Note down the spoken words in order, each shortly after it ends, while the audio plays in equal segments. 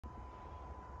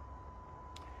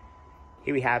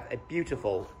Here we have a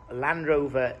beautiful Land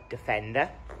Rover Defender.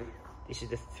 This is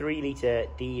the 3-litre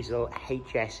diesel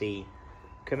HSE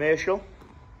commercial.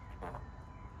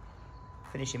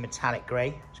 Finished in metallic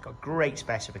grey. It's got great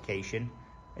specification.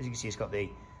 As you can see, it's got the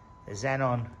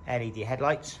xenon LED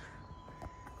headlights.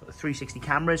 Got the 360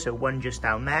 cameras, so one just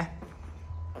down there.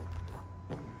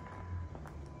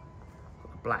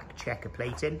 Got the black checker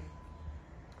plating.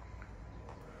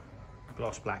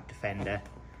 Gloss black Defender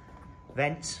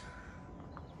vents.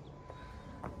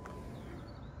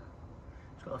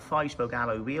 It's got a 5-spoke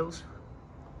alloy wheels.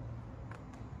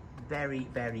 Very,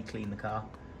 very clean, the car.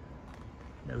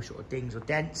 No sort of dings or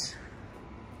dents.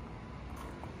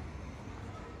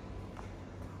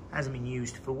 Hasn't been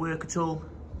used for work at all.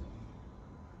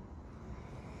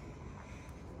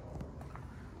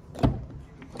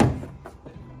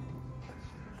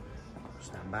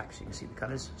 Stand back so you can see the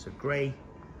colours. So grey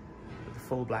with the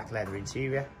full black leather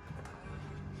interior.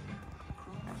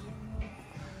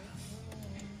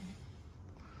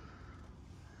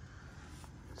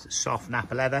 It's a soft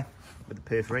Napa leather with the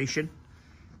perforation.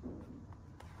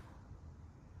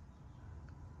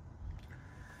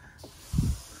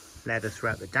 Leather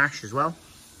throughout the dash as well.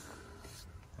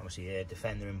 Obviously here,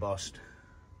 Defender embossed.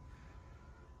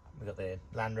 We've got the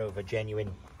Land Rover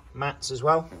genuine mats as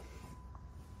well.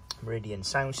 Meridian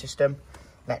sound system.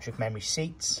 Electric memory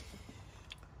seats.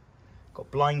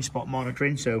 Got blind spot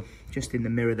monitoring, so just in the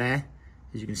mirror there,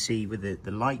 as you can see with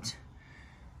the light,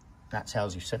 that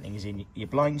tells you something is in your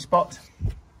blind spot,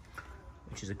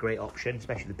 which is a great option,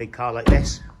 especially with a big car like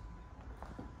this.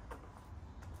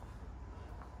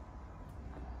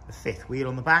 The 5th wheel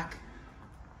on the back.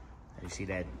 As you see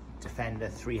there, Defender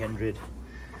 300D.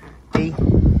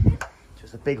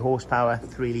 Just a big horsepower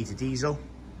 3-litre diesel.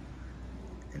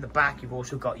 In the back, you've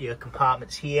also got your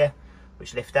compartments here,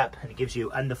 which lift up, and it gives you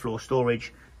underfloor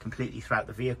storage completely throughout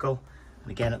the vehicle.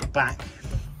 And again at the back,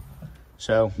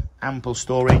 so ample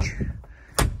storage.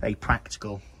 Very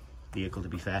practical vehicle, to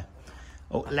be fair.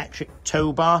 Oh, electric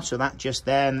tow bar, so that just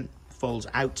then folds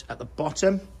out at the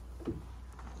bottom.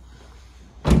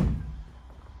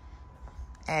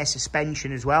 Air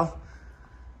suspension as well.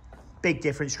 Big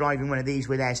difference driving one of these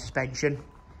with air suspension.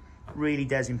 Really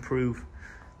does improve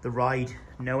the ride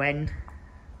no end.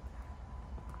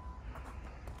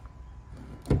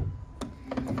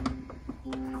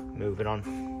 Moving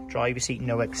on, driver seat,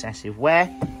 no excessive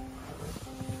wear.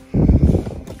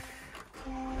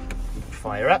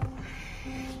 Fire up.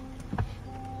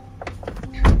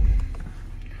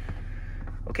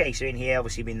 Okay, so in here,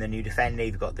 obviously being the new Defender,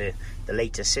 you've got the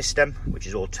latest system, which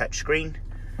is all touchscreen.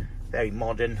 Very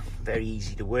modern, very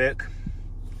easy to work.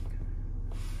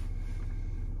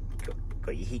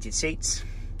 Got your heated seats.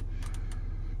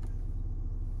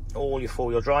 All your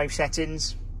 4-wheel drive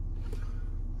settings.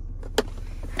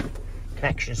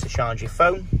 Connections to charge your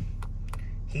phone.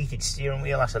 Heated steering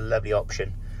wheel, that's a lovely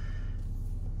option.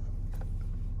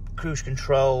 Cruise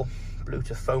control,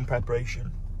 Bluetooth phone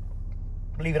preparation.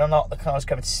 Believe it or not, the car's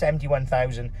covered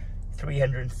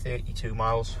 71,332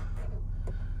 miles.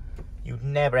 You'd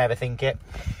never ever think it.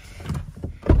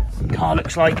 The car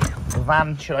looks like, the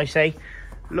van should I say,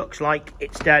 looks like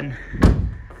it's done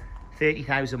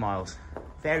 30,000 miles.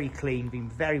 Very clean, been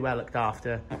very well looked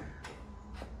after.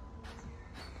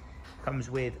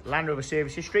 Comes with Land Rover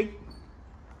service history.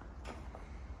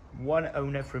 1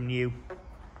 owner from new.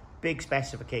 Big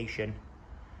specification.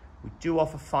 We do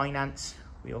offer finance.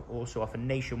 We also offer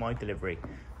nationwide delivery.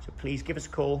 So please give us a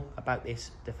call about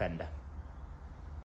this Defender.